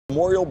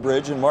Memorial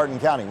Bridge in Martin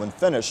County, when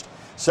finished,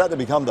 set to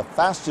become the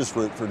fastest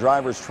route for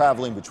drivers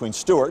traveling between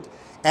Stuart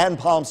and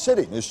Palm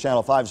City. News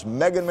Channel 5's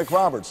Meghan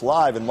McRoberts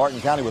live in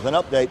Martin County with an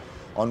update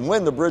on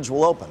when the bridge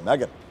will open.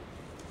 Meghan.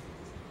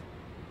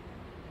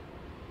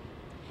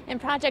 And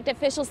project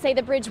officials say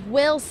the bridge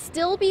will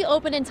still be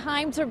open in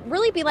time to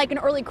really be like an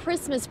early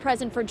Christmas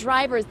present for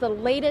drivers. The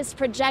latest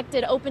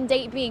projected open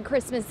date being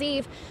Christmas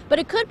Eve, but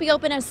it could be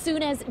open as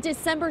soon as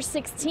December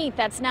 16th.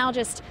 That's now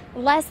just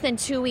less than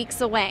 2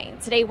 weeks away.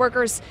 Today,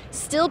 workers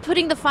still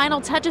putting the final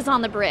touches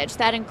on the bridge.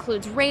 That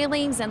includes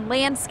railings and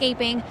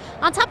landscaping,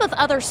 on top of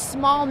other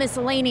small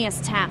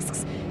miscellaneous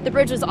tasks. The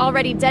bridge was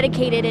already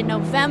dedicated in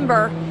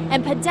November,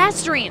 and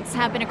pedestrians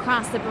have been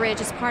across the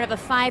bridge as part of a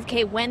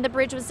 5K when the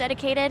bridge was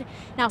dedicated.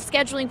 Now,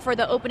 scheduling for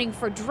the opening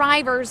for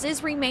drivers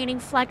is remaining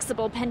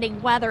flexible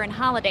pending weather and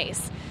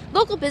holidays.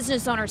 Local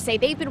business owners say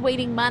they've been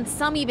waiting months,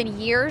 some even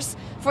years,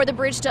 for the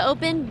bridge to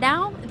open.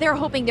 Now they're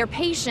hoping their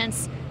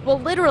patience will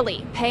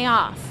literally pay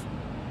off.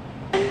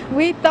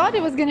 We thought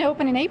it was going to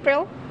open in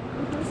April,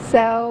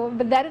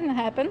 but that didn't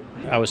happen.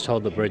 I was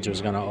told the bridge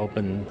was going to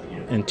open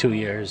in 2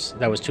 years.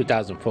 That was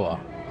 2004,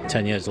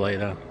 10 years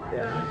later.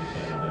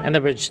 And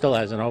the bridge still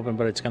hasn't opened,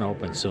 but it's going to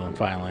open soon,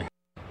 finally.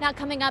 Now,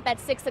 coming up at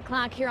 6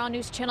 o'clock here on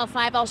News Channel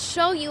 5, I'll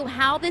show you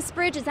how this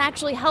bridge is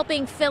actually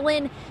helping fill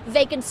in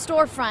vacant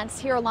storefronts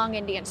here along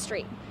Indian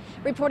Street.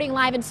 Reporting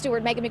live in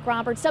Stuart, Meghan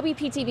McRoberts,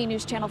 WPTV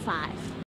News Channel 5.